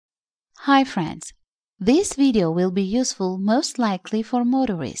Hi friends! This video will be useful most likely for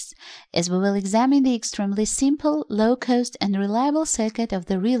motorists, as we will examine the extremely simple, low-cost and reliable circuit of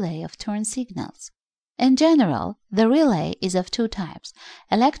the relay of turn signals. In general, the relay is of two types,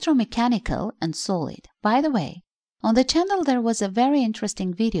 electromechanical and solid. By the way, on the channel there was a very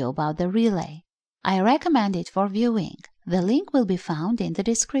interesting video about the relay. I recommend it for viewing. The link will be found in the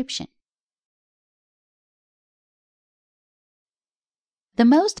description. The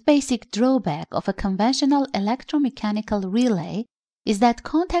most basic drawback of a conventional electromechanical relay is that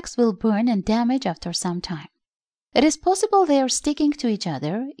contacts will burn and damage after some time. It is possible they are sticking to each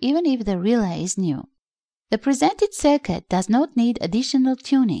other even if the relay is new. The presented circuit does not need additional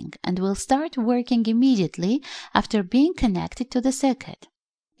tuning and will start working immediately after being connected to the circuit.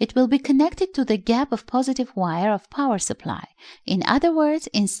 It will be connected to the gap of positive wire of power supply, in other words,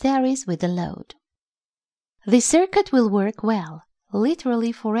 in series with the load. The circuit will work well,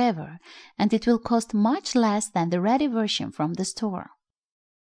 literally forever, and it will cost much less than the ready version from the store.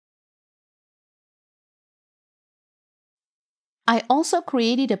 I also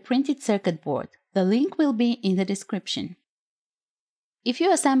created a printed circuit board. The link will be in the description. If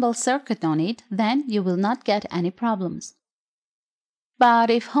you assemble circuit on it, then you will not get any problems. But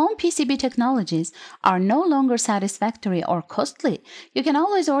if home PCB technologies are no longer satisfactory or costly, you can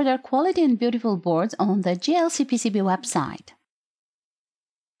always order quality and beautiful boards on the GLC PCB website.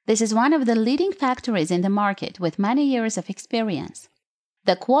 This is one of the leading factories in the market with many years of experience.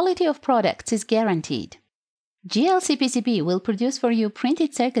 The quality of products is guaranteed. GLC PCB will produce for you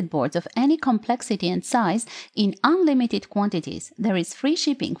printed circuit boards of any complexity and size in unlimited quantities. There is free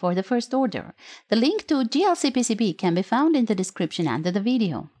shipping for the first order. The link to GLC PCB can be found in the description under the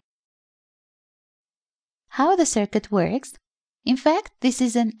video. How the circuit works? In fact, this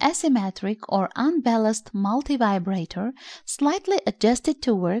is an asymmetric or unbalanced multivibrator slightly adjusted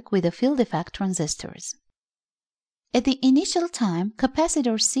to work with the field effect transistors. At the initial time,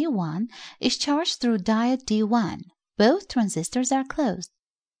 capacitor C1 is charged through diode D1. Both transistors are closed.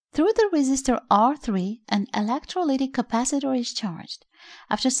 Through the resistor R3, an electrolytic capacitor is charged.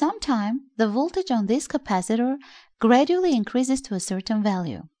 After some time, the voltage on this capacitor gradually increases to a certain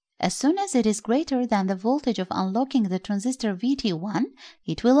value. As soon as it is greater than the voltage of unlocking the transistor VT1,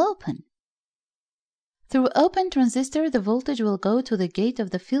 it will open. Through open transistor, the voltage will go to the gate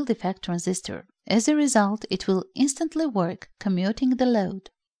of the field effect transistor. As a result, it will instantly work, commuting the load.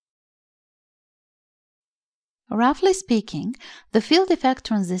 Roughly speaking, the field effect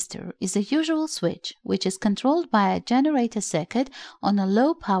transistor is a usual switch which is controlled by a generator circuit on a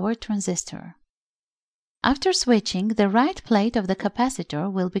low-power transistor. After switching, the right plate of the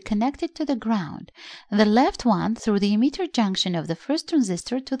capacitor will be connected to the ground, and the left one through the emitter junction of the first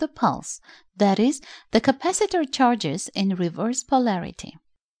transistor to the pulse, that is, the capacitor charges in reverse polarity.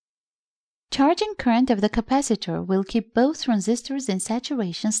 Charging current of the capacitor will keep both transistors in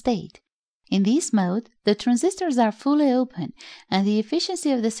saturation state. In this mode, the transistors are fully open and the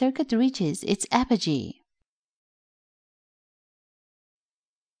efficiency of the circuit reaches its apogee.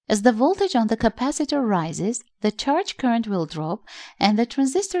 As the voltage on the capacitor rises, the charge current will drop and the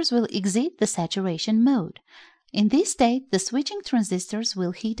transistors will exit the saturation mode. In this state, the switching transistors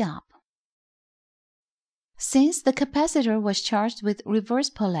will heat up. Since the capacitor was charged with reverse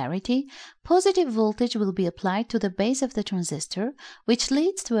polarity, positive voltage will be applied to the base of the transistor, which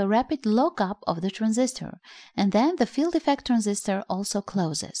leads to a rapid lockup of the transistor, and then the field effect transistor also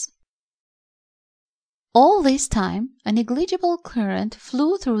closes. All this time, a negligible current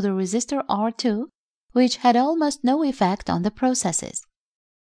flew through the resistor R2, which had almost no effect on the processes.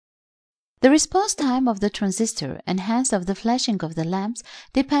 The response time of the transistor and hence of the flashing of the lamps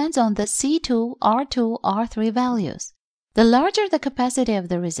depends on the C2, R2, R3 values. The larger the capacity of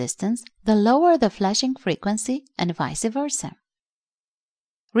the resistance, the lower the flashing frequency, and vice versa.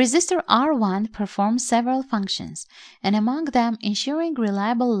 Resistor R1 performs several functions, and among them ensuring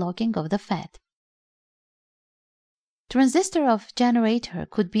reliable locking of the FET. Transistor of generator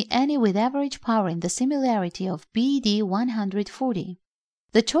could be any with average power in the similarity of BD140.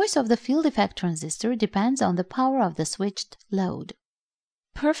 The choice of the field effect transistor depends on the power of the switched load.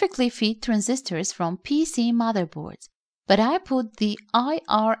 Perfectly fit transistors from PC motherboards, but I put the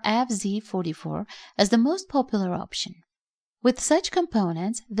IRFZ44 as the most popular option. With such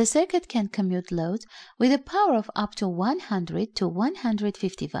components, the circuit can commute loads with a power of up to 100 to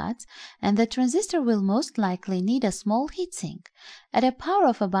 150 watts, and the transistor will most likely need a small heatsink. At a power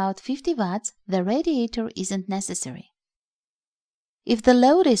of about 50 watts, the radiator isn't necessary. If the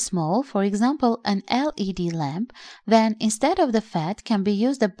load is small, for example an LED lamp, then instead of the FET can be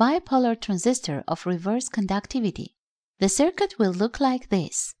used a bipolar transistor of reverse conductivity. The circuit will look like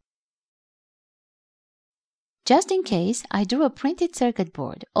this. Just in case, I drew a printed circuit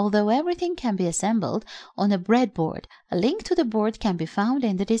board, although everything can be assembled on a breadboard. A link to the board can be found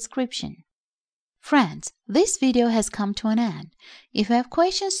in the description. Friends, this video has come to an end. If you have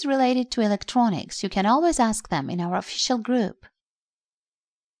questions related to electronics, you can always ask them in our official group.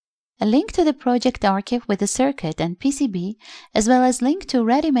 A link to the project archive with the circuit and PCB, as well as link to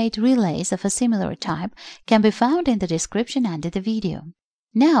ready-made relays of a similar type, can be found in the description under the video.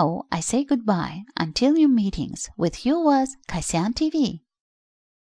 Now, I say goodbye until new meetings. With you was Kaisian TV.